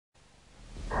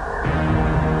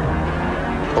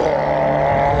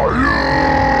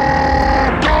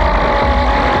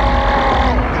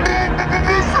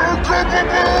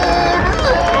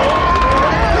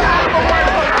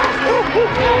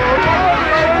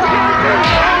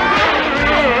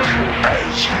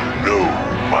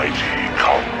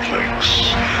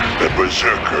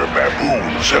Berserker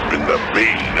Baboons have been the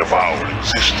bane of our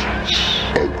existence.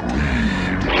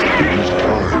 Agreed. It is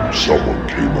time someone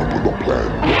came up with a plan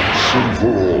once and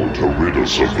for all to rid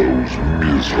us of those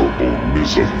miserable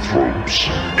misanthropes.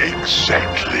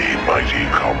 Exactly, Mighty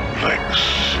Complex.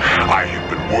 I have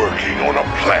been working on a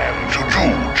plan to do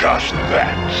just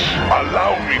that.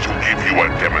 Allow me to give you a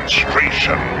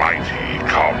demonstration, Mighty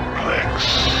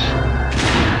Complex.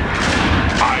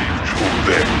 I've told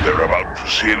them they're about to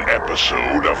see an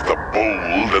episode of The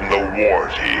Bold and the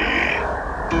Warty.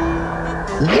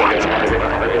 What?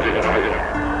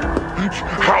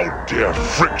 How dare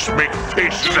Fricks make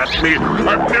faces at me?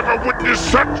 I've never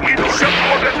witnessed such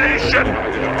insubordination!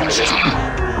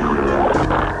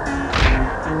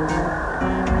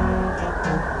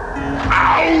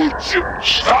 Ouch!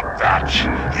 Stop that,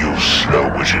 you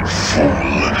slow-witted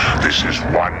fool. This is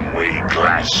one-way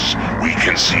glass. We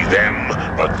can see them,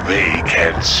 but they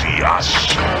can't see us.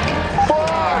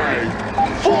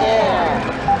 5, 4,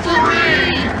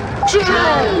 3,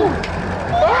 2...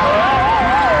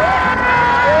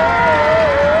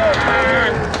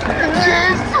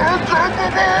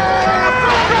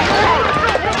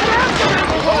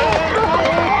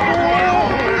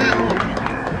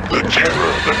 The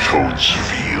terror the toads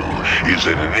feel is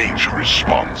an innate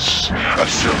response, a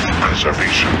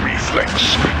self-preservation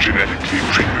reflex genetically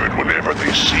triggered whenever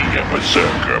they see a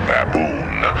Berserker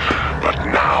Baboon. But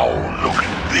now, look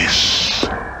at this.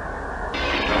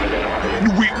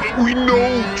 We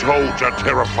know toads are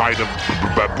terrified of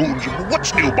baboons.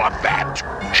 What's new about that?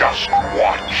 Just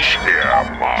watch, Air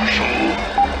Marshal.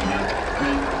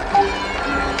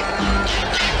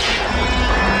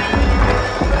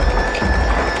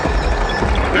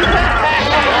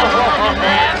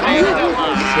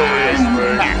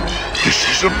 This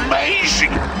is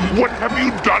amazing! What have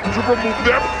you done to remove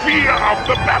their fear of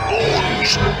the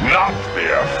baboons? Not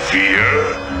their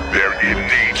fear, their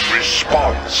innate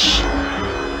response.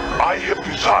 I have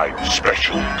designed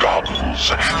special goggles.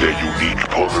 Their unique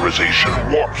polarization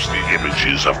warps the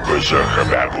images of Berserker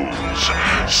Baboons.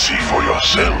 See for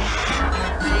yourself.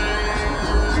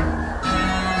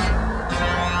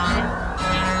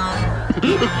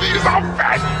 These are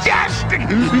fantastic! It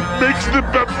makes the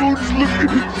baboons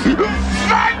look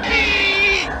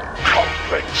funny!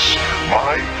 Complex,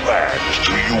 my plan is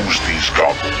to use these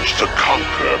goggles to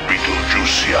conquer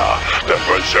Beetlegeusian, the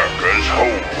Berserker's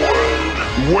homeworld.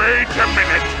 Wait a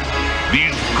minute!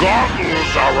 These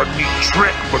goggles are a neat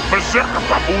trick, but Berserker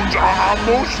Baboons are our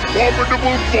most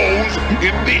formidable foes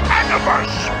in the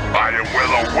universe! I am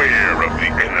well aware of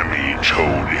the enemy,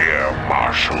 Toad Air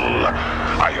Marshal.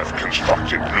 I have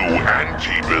constructed new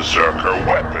anti-Berserker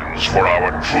weapons for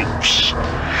our troops.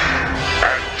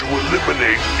 And to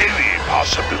eliminate any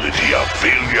possibility of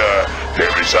failure,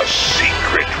 there is a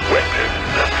secret weapon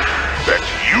that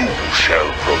you shall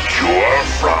procure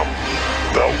from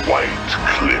the White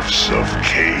Cliffs of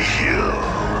Cahill.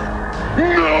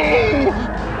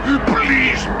 No!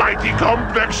 Please, Mighty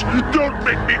Complex, don't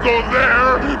make me go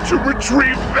there to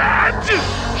retrieve that!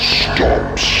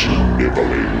 Stop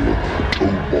sniveling.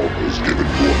 Toadbot has given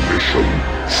you a mission.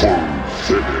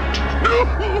 Fulfill it.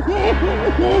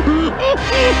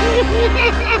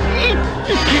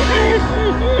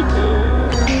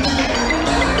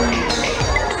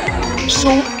 So,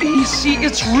 you see,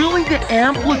 it's really the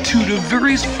amplitude of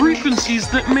various frequencies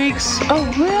that makes... Oh,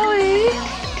 really?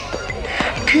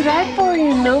 Could I borrow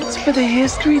your notes for the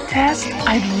history test?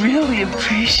 I'd really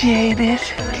appreciate it.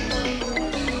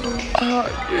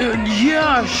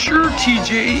 Yeah, sure,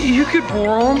 TJ. You could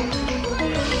borrow them.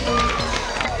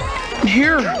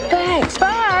 Here. Thanks,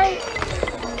 bye!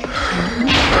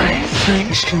 I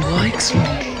think she likes me.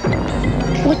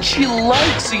 What she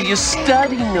likes are your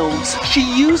study notes. She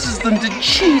uses them to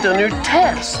cheat on her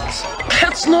tests.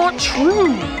 That's not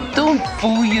true. Don't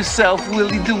fool yourself,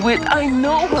 Willie DeWitt. I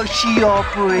know how she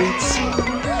operates.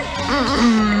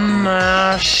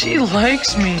 Nah, she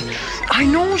likes me. I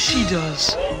know she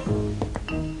does.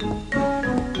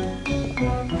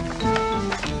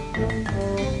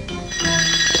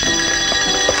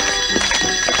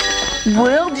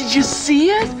 Well, did you see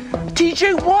it?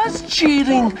 TJ was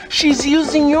cheating. She's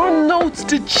using your notes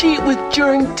to cheat with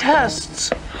during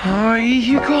tests.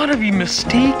 You gotta be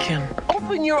mistaken.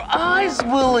 Open your eyes,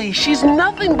 Willie. She's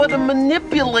nothing but a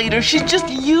manipulator. She's just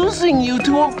using you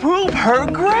to improve her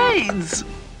grades.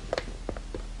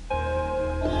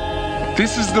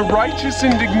 This is the righteous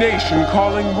indignation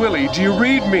calling Willie. Do you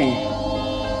read me?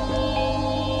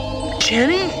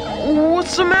 Jenny?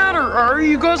 What's the matter? Are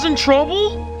you guys in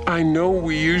trouble? I know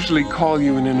we usually call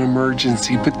you in an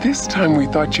emergency, but this time we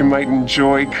thought you might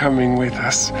enjoy coming with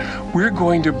us. We're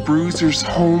going to Bruiser's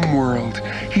homeworld.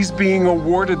 He's being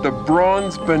awarded the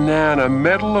Bronze Banana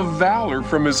Medal of Valor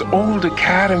from his old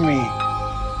academy.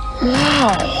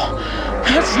 Wow,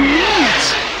 that's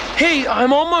neat. Hey,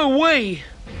 I'm on my way.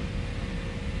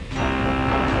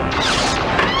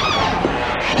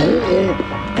 Oh,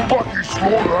 Bucky, slow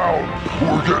down.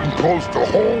 We're getting close to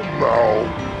home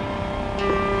now.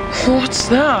 What's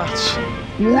that?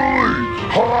 Willie,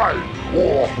 hi.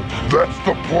 Oh, that's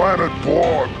the planet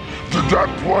Bog. That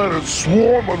planet's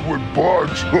swarming with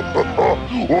bugs. Oh,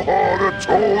 the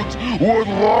toads would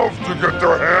love to get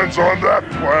their hands on that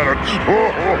planet.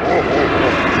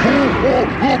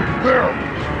 Look there.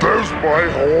 There's my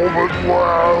home at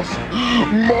last.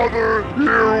 Mother,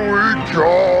 here we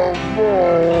come.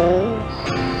 Oh.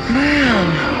 Man,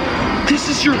 this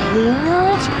is your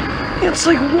homeworld? It's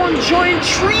like one giant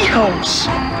treehouse.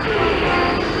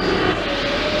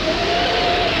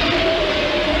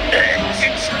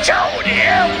 It's Toad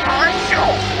here,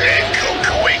 Marshall.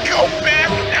 Can we go back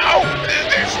now?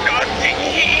 There's nothing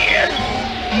here.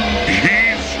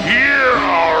 He's here,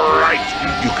 all right.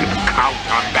 You can count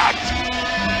on that.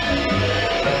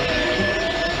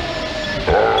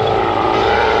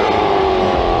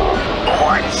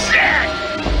 What's that?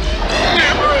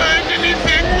 Never heard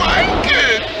anything like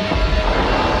it.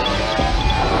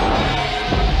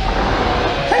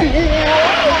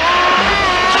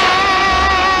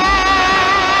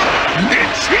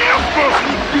 It's him!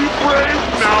 Be brave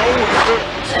now!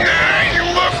 You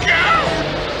look out!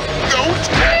 Those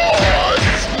claws!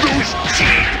 Those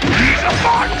teeth! He's a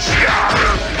monster!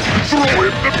 Throw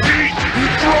him the meat!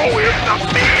 Throw him the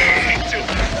meat!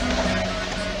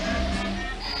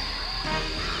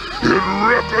 In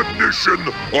recognition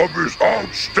of his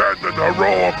outstanding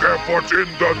heroic efforts in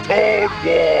the Toad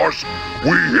Wars,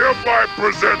 we hereby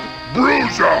present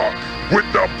Bruiser with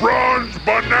the Bronze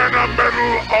Banana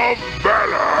Medal of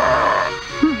Valor!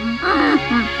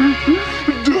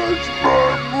 That's my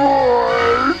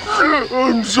voice.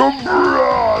 I'm so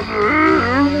proud of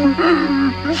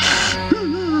him.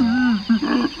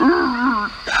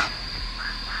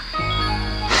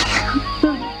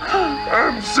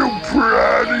 I'm so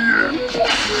proud of you,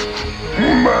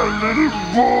 my little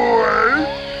boy.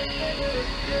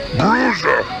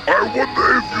 Bruiser, I wonder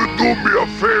if you'd do me a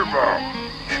favor.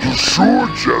 Sure,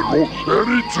 General,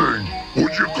 anything.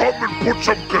 Would you come and put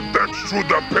some cadets through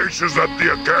the paces at the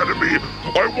academy?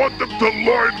 I want them to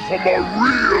learn from a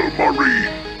real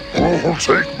Marine. Oh,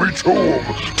 take me to him.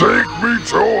 Take me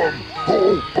to him.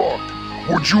 Oh, Buck,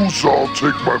 would you all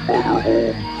take my mother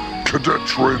home? Cadet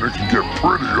training can get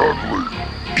pretty ugly.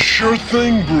 Sure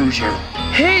thing, Bruiser.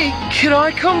 Hey, can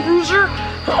I come, Bruiser?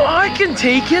 I can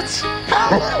take it.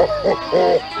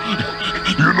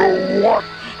 You know what?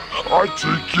 I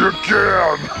think you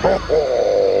can.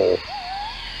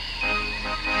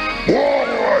 All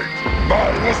right, now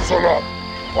listen up.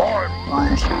 I'm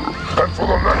Bruiser, and for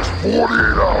the next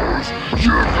 48 hours,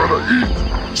 you're gonna eat,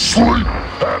 sleep,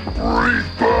 and breathe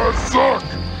Berserk.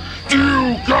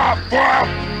 You got that?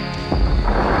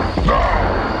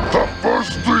 Now, the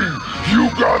first thing you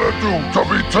gotta do to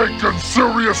be taken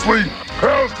seriously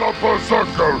as a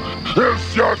Berserker is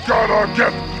you gotta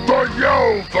get the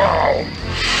yell down.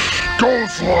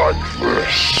 Goes like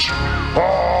this.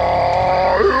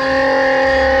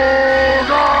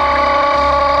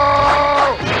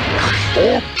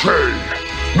 Okay,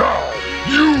 now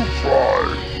you try.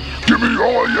 Give me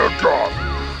all you got.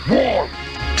 1,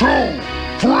 2,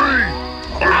 3.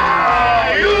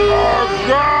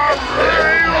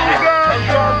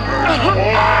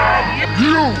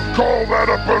 You call that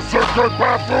a Berserker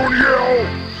Baboon yell?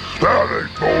 That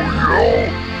ain't no yell.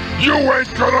 You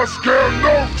ain't gonna scare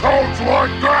no toads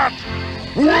like that.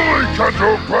 Willie can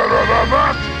do better than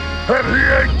that, and he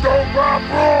ain't no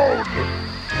baboon.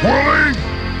 Willie?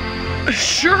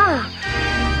 Sure.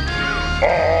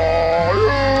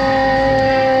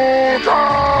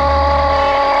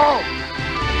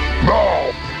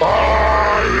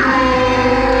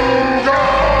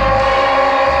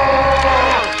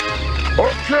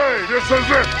 Okay, this is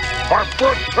it. Our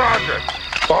first target.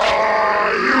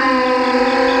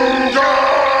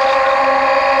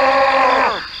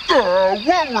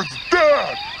 What was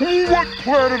that? What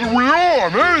planet are we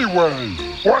on, anyway?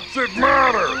 What's it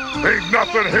matter? Ain't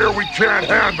nothing here we can't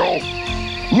handle.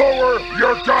 Lower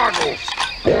your goggles.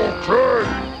 Okay.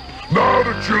 Now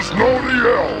that you know the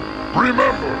yell,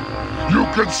 remember, you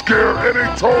can scare any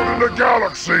toad in the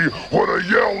galaxy with a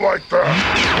yell like that.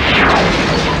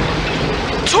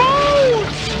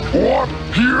 Toads! What?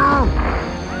 Here?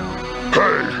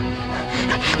 Hey,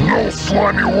 No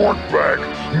slimy workbag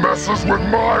messes with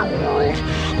my world.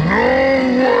 No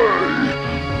way!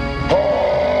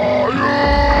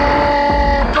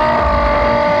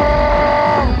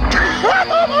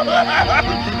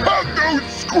 Those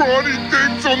scrawny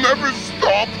things will never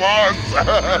stop us!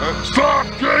 Stop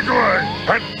giggling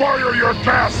and fire your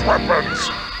gas weapons!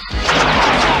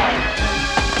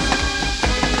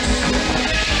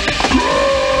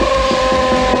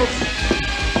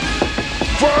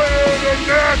 Fire the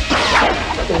net!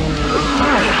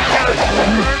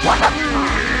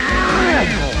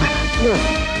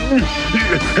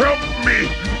 Help me!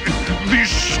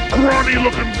 These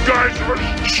scrawny-looking guys are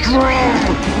strong!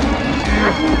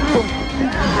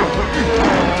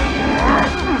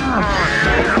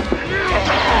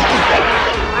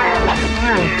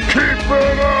 Keep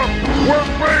it up! We're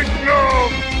beating them!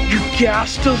 Your gas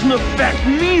doesn't affect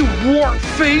me, warp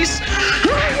face!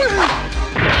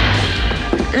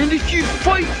 And if you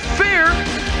fight fair,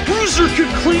 Bruiser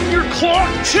could clean your clock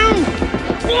too!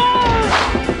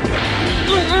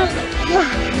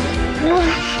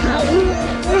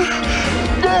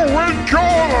 Go and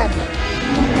kill them!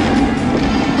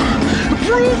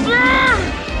 Bruiser!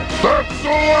 That's the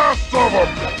last of them!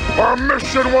 Our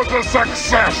mission was a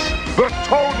success! The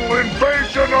total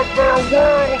invasion of their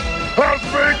world has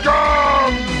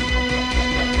begun!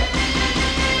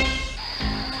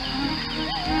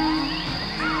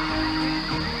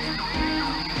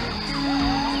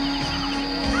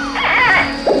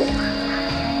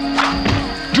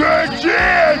 That's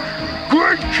it!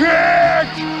 Good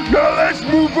catch! Now let's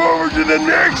move over to the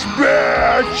next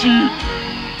batch!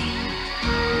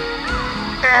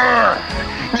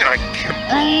 I can't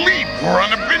believe we're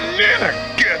on a banana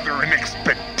gathering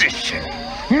expedition.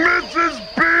 Mrs.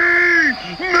 B!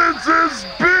 Mrs.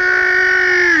 B!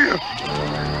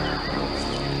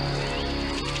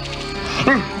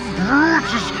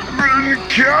 Bruce has been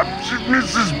captured,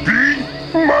 Mrs. B!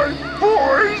 My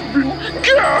boy's been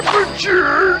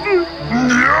captured!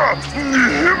 Yeah,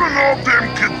 him and all them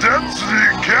cadets in the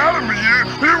academy,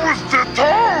 it was the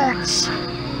Toads!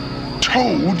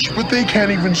 Toads, but they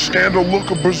can't even stand a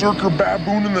look of Berserker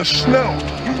Baboon in the snout.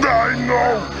 I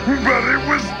know, but it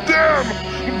was them!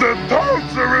 The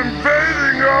Toads are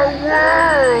invading our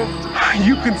world!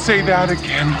 You can say that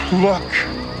again. Look.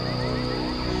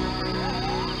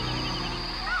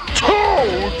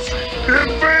 Toads!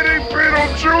 Invading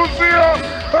Beetlegeusian?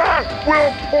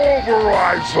 We'll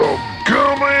pulverize them!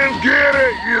 Come and get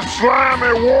it, you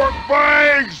slimy warp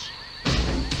bags!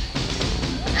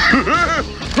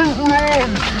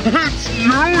 Wrong! It's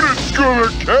you that's gonna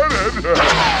get it!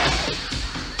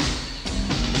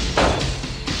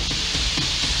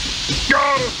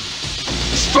 Gotta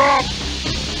stop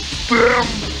them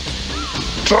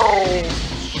Toads!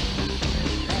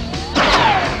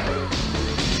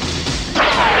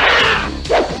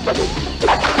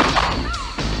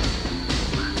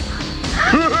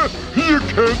 You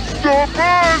can't stop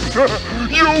us!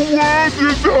 Your world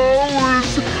is ours!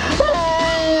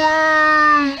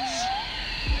 Ours!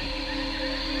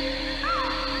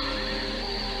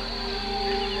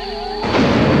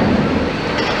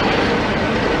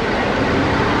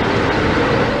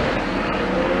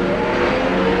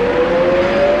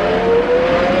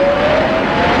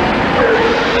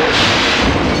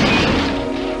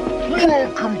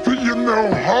 Welcome to your new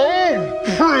home,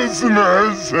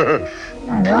 prisoners!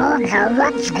 Bruiser,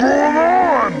 what's going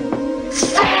on?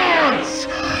 Silence!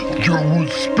 You will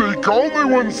speak only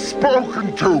when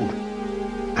spoken to.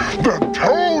 The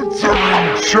Toads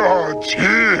are in charge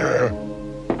here.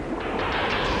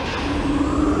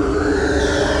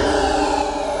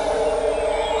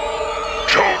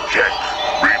 Toad Tech,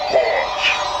 report.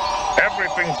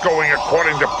 Everything's going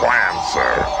according to plan,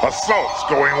 sir. Assault's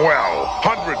going well.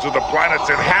 Hundreds of the planet's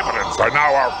inhabitants are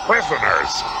now our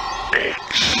prisoners.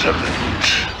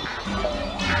 Excellent.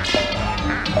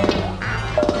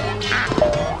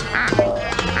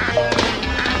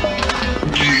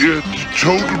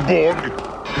 Toadborg,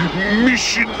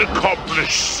 mission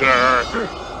accomplished, sir.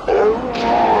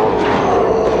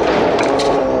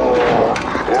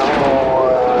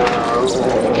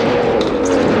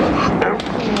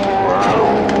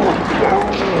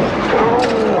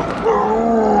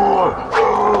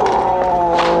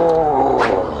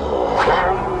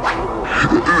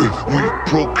 We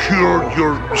procured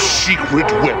your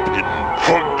secret weapon.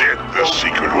 Forget the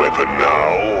secret weapon now.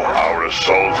 Our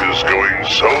assault is going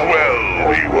so well,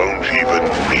 we won't even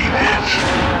need it.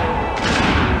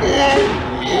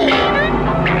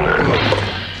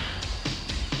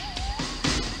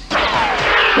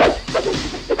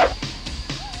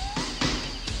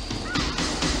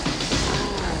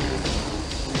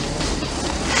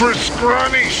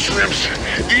 scrawny shrimps.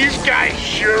 These guys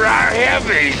sure are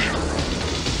heavy.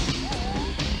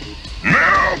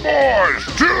 Now, boys,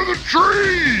 to the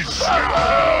trees!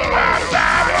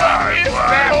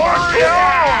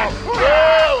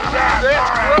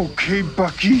 Okay,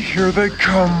 Bucky, here they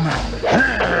come.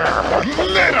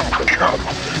 Let them come.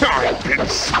 I've been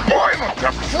spoiled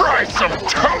to fry some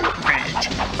toad meat.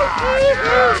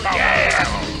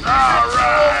 All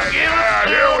right.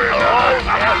 Here we go.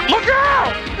 Look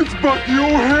out! It's Bucky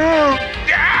O'Hare!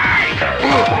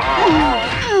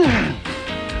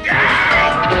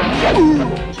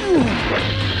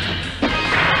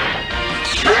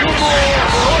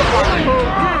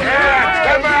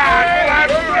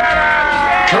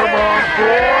 Come on,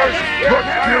 boys.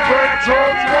 Let's give that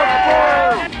toads one more.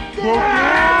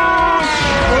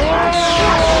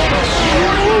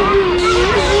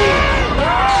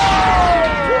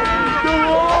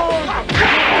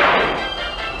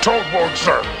 Toadboard,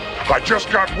 sir. I just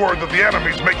got word that the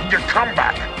enemy's making a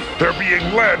comeback. They're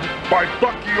being led by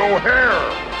Bucky O'Hare.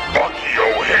 Bucky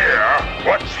O'Hare?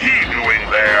 What's he doing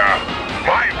there?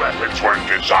 My weapons weren't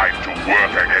designed to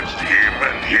work against him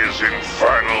and his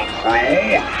infernal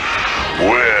crew.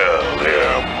 Well,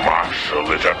 Air Marshal,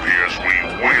 it appears we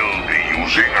will be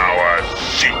using our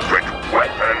secret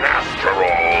weapon after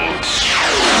all.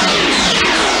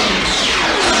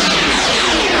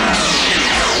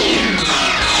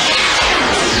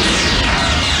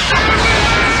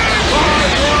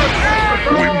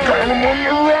 We've got him on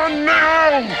the run now!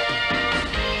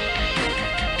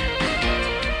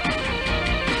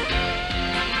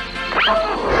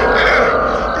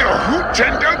 Who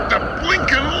turned out the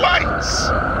blinking lights?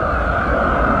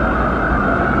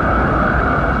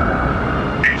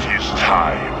 It is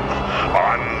time.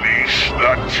 Unleash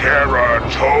the Terror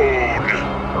Toad!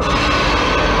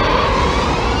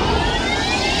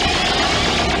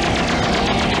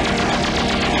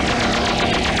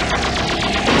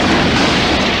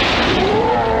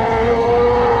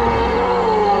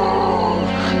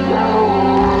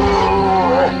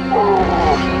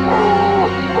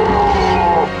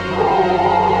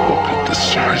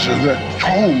 Of that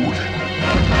toad.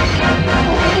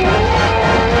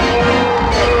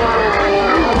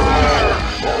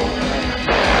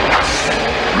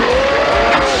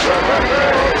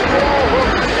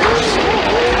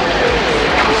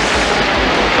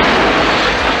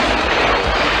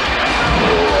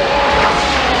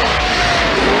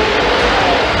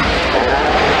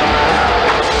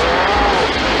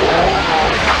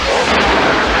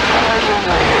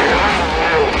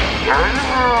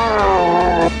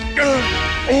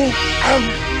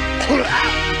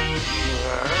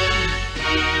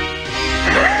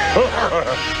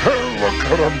 Look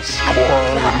at him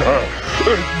squirm.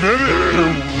 Admit it, you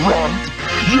runt.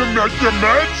 You met your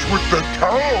match with the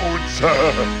toads.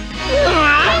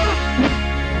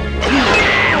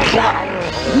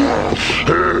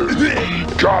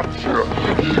 Gotcha,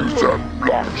 you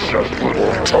obnoxious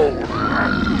little toad.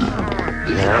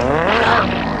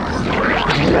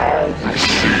 Now we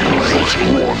see which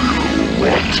one you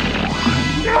want.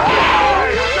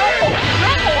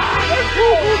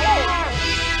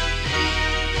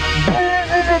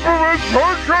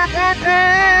 Berserker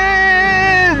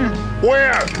Baboon!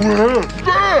 Where?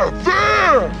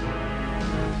 There!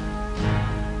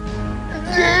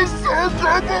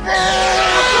 Berserker Baboon!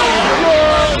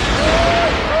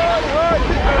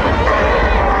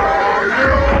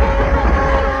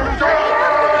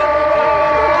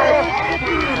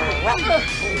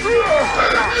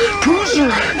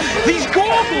 Bruiser, these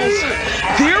goggles!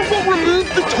 They're what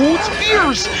removed the toad's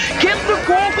fears! Get the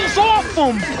goggles off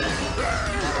them!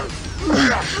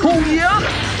 Oh yeah?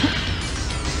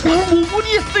 Well, what do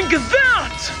you think of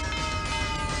that?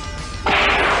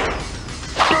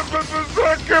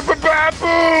 Berserker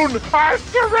Baboon! I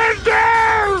surrender!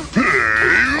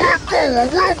 Hey, let go or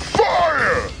we'll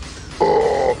fire!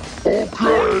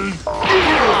 Okay.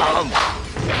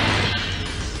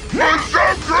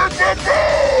 Berserker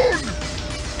Baboon!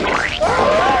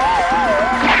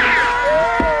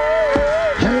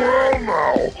 Well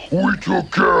now, we took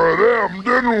care of them,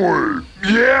 didn't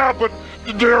we? Yeah, but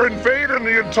they're invading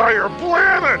the entire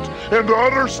planet, and the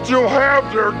others still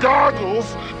have their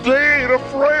goggles. They ain't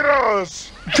afraid of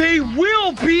us. They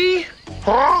will be!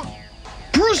 Huh?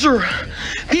 Bruiser,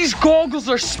 these goggles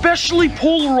are specially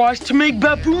polarized to make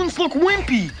baboons look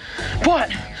wimpy.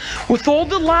 But with all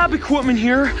the lab equipment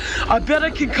here, I bet I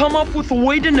can come up with a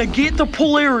way to negate the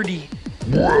polarity.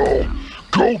 Well,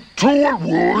 go to it,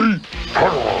 Wooly.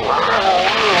 Come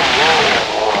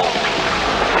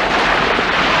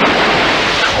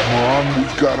on,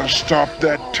 we've got to stop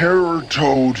that terror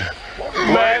toad.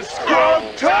 Let's go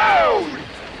toad!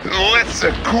 Let's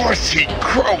of course he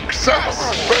croaks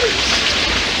us first.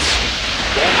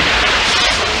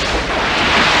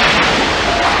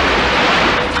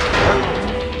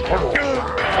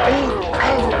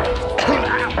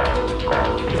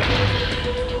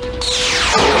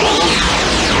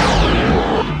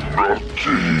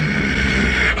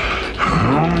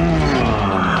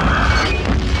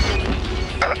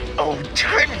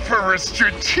 Time for a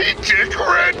strategic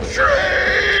retreat!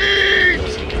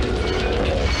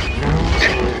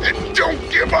 Don't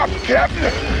give up,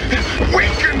 Captain! We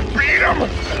can beat him!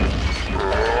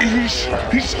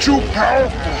 He's too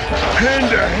powerful. Hand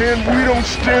to hand, we don't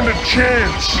stand a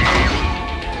chance.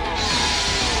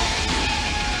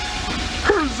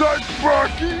 Is that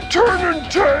Bucky turning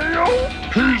tail?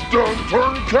 He's done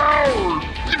turned coward.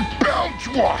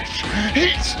 Belchwash!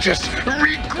 He's just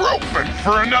regrouping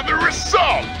for another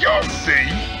assault, you'll see!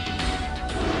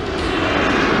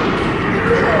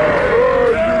 You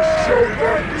showed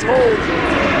that toad!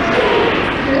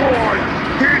 Why,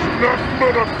 he's nothing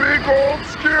but a big old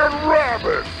scared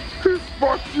rabbit! His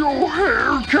Bucky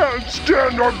O'Hare can't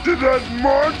stand up to that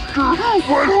monster!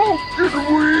 What hope can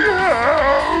we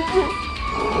have?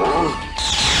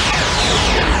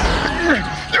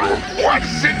 What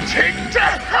does it take to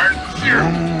hurt you?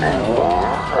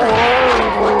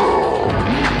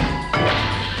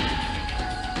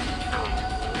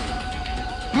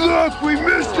 Look, we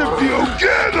missed a few!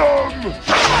 Get him!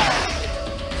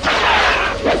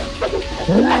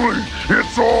 Willie,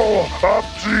 it's all up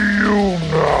to you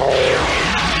now.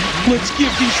 Let's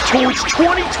give these toads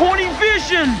 20/20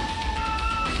 vision!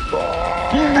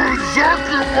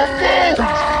 Berserker Baboons!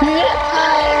 Look at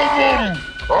all of them!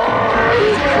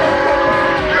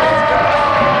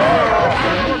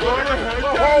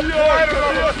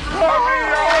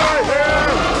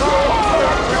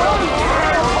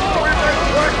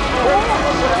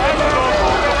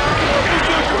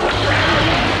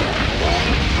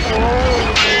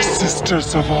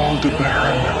 Sisters of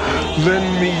Aldebaran,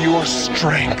 lend me your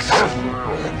strength.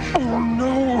 Oh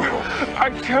no, I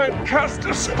can't cast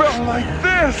a spell like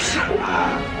this.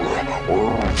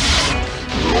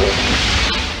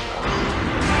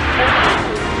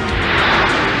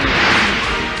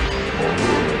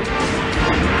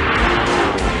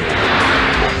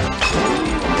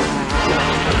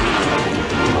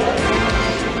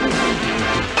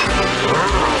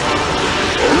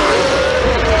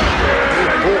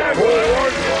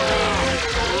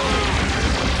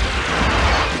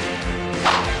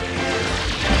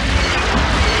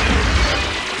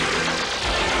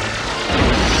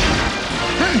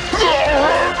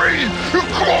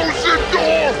 Close the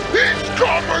door! He's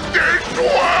coming this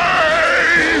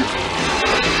way!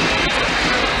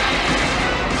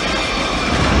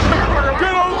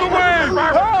 Get out of the way!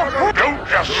 Don't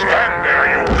just stand there,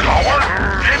 you coward!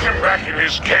 Get him back in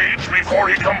his cage before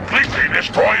he completely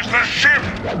destroys the ship!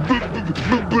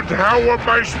 But how am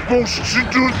I supposed to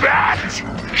do that?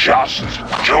 Just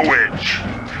do it!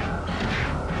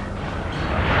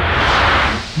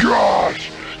 Gosh!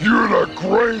 You're the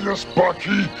greatest, Bucky,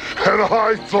 and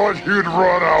I thought you'd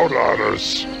run out on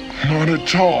us. Not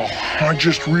at all. I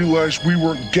just realized we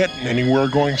weren't getting anywhere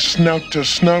going snout to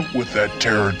snout with that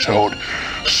terror toad.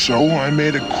 So I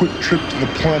made a quick trip to the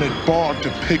planet Bog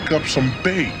to pick up some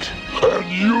bait.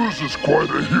 And yours is quite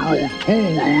a hero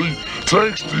too, Willie.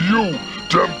 Thanks to you,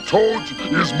 them toads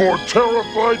is more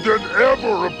terrified than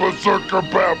ever of Berserker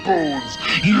Baboons.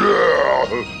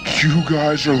 Yeah! You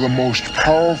guys are the most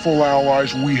powerful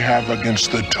allies we have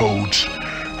against the toads.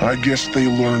 I guess they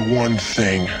learned one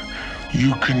thing.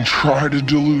 You can try to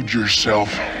delude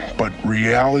yourself, but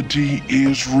reality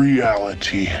is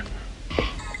reality.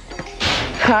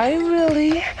 Hi,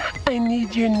 Willie. I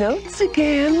need your notes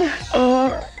again.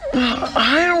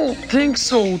 I don't think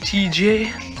so,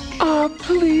 TJ. Oh,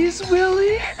 please,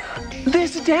 Willie.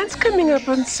 There's a dance coming up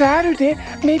on Saturday.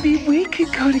 Maybe we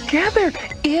could go together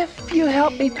if you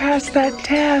help me pass that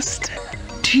test.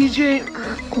 TJ,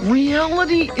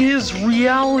 reality is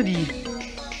reality.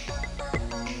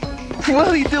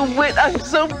 Willie DeWitt, I'm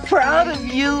so proud of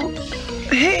you.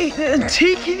 Hey,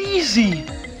 take it easy.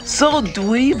 So,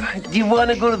 Dweeb, do you want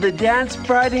to go to the dance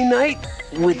Friday night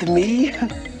with me?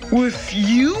 With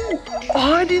you?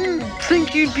 I didn't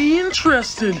think you'd be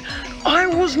interested. I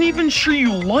wasn't even sure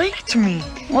you liked me.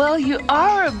 Well, you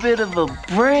are a bit of a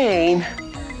brain,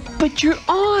 but you're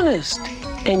honest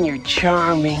and you're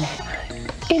charming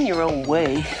in your own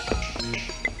way.